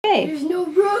Okay. There's no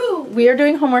room. We are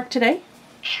doing homework today.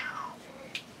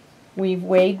 We've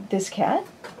weighed this cat.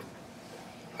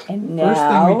 And now... First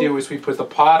thing we do is we put the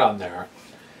pot on there.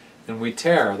 And we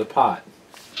tear the pot.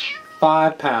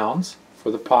 5 pounds for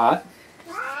the pot.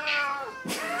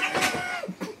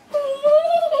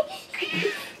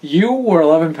 You were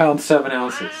 11 pounds 7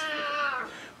 ounces.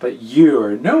 But you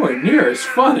are nowhere near as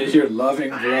fun as your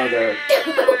loving brother.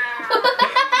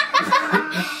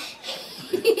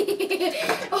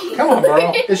 Come on,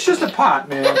 Merle. It's just a pot,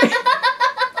 man.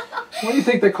 Why do you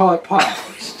think they call it pot?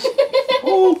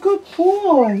 Oh, good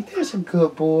boy. There's a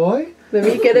good boy. Let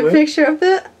me get a picture of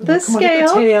the Come on, get the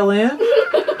scale. tail in.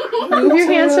 Move your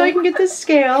hand so I can get the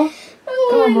scale.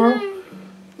 Come on, Merle.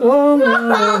 Oh,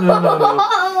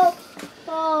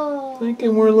 no.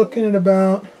 Thinking we're looking at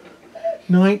about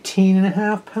 19 and a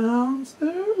half pounds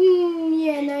there.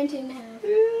 Yeah, 19 and a half.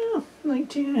 Yeah,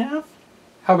 19 and a half.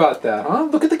 How about that, huh?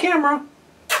 Look at the camera.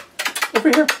 Over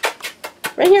here.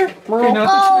 Right here. Okay, that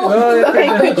could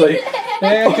have been ugly.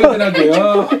 Yeah, it could have been ugly.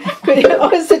 Oh. Oh,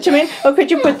 is that your man? Oh,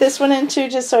 could you put this one in too,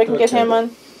 just so I can get him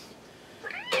on?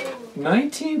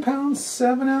 19 pounds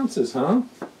 7 ounces, huh?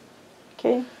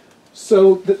 Okay.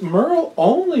 So Merle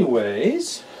only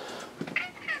weighs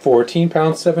 14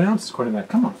 pounds 7 ounces according to that.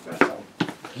 Come on, Fesso.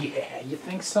 Yeah, you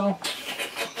think so?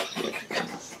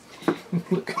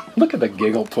 Look at the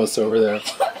giggle puss over there.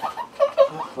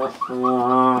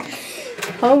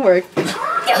 Homework.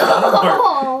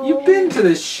 You've been to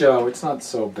this show. It's not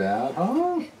so bad,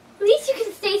 huh? At least you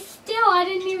can stay still. I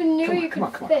didn't even know you could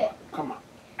fit. Come on.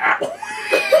 Ow.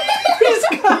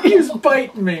 He's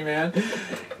biting me, man.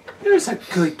 There's a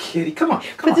good kitty. Come on.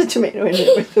 Put the tomato in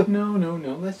there with him.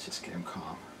 No. Let's just get him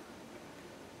calm.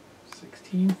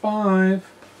 16.5.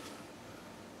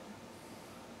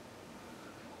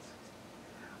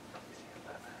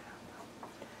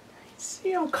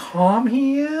 See how calm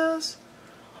he is?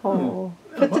 Oh,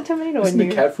 put the tomato Isn't in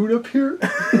the there. cat food up here?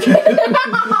 This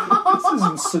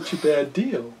isn't such a bad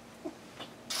deal.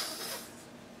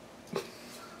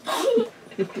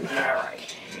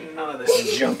 Alright. None of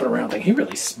this jumping around thing. He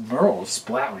really Merle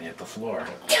splat when you hit the floor.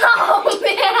 Oh,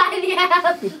 man.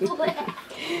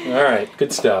 Yeah. Alright,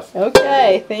 good stuff.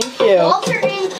 Okay, thank you. Walter and